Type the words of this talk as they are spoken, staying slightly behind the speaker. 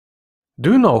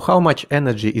Do you know how much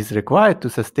energy is required to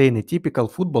sustain a typical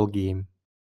football game?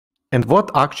 And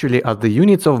what actually are the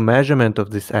units of measurement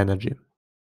of this energy?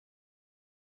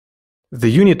 The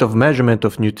unit of measurement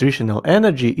of nutritional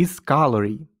energy is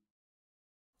calorie.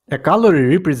 A calorie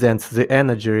represents the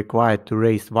energy required to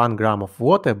raise 1 gram of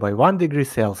water by 1 degree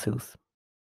Celsius.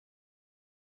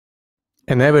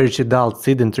 An average adult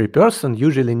sedentary person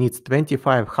usually needs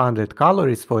 2500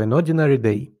 calories for an ordinary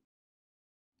day.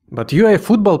 But you are a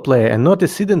football player and not a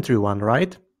sedentary one,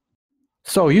 right?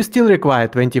 So you still require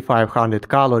 2500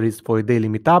 calories for daily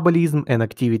metabolism and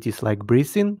activities like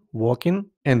breathing, walking,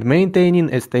 and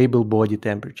maintaining a stable body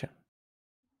temperature.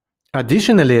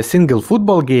 Additionally, a single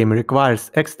football game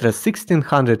requires extra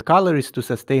 1600 calories to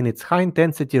sustain its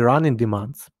high-intensity running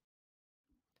demands.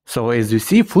 So as you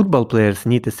see, football players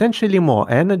need essentially more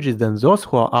energy than those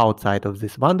who are outside of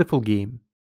this wonderful game.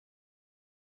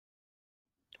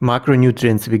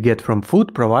 Macronutrients we get from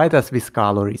food provide us with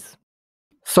calories.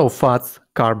 So fats,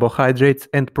 carbohydrates,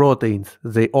 and proteins,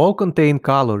 they all contain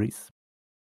calories.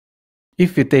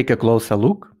 If we take a closer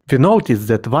look, we notice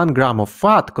that 1 gram of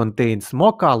fat contains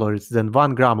more calories than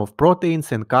 1 gram of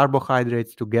proteins and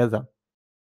carbohydrates together.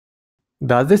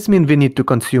 Does this mean we need to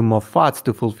consume more fats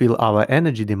to fulfill our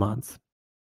energy demands?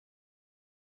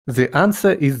 The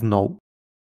answer is no.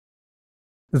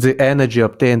 The energy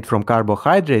obtained from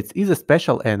carbohydrates is a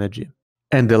special energy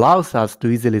and allows us to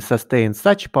easily sustain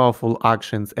such powerful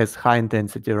actions as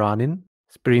high-intensity running,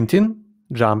 sprinting,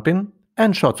 jumping,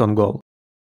 and shots on goal.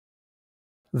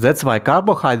 That's why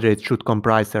carbohydrates should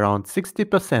comprise around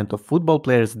 60% of football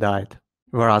players' diet,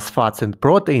 whereas fats and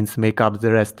proteins make up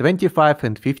the rest 25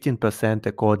 and 15%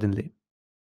 accordingly.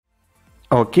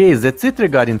 Okay, that's it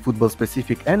regarding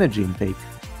football-specific energy intake.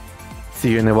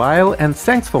 See you in a while and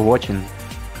thanks for watching!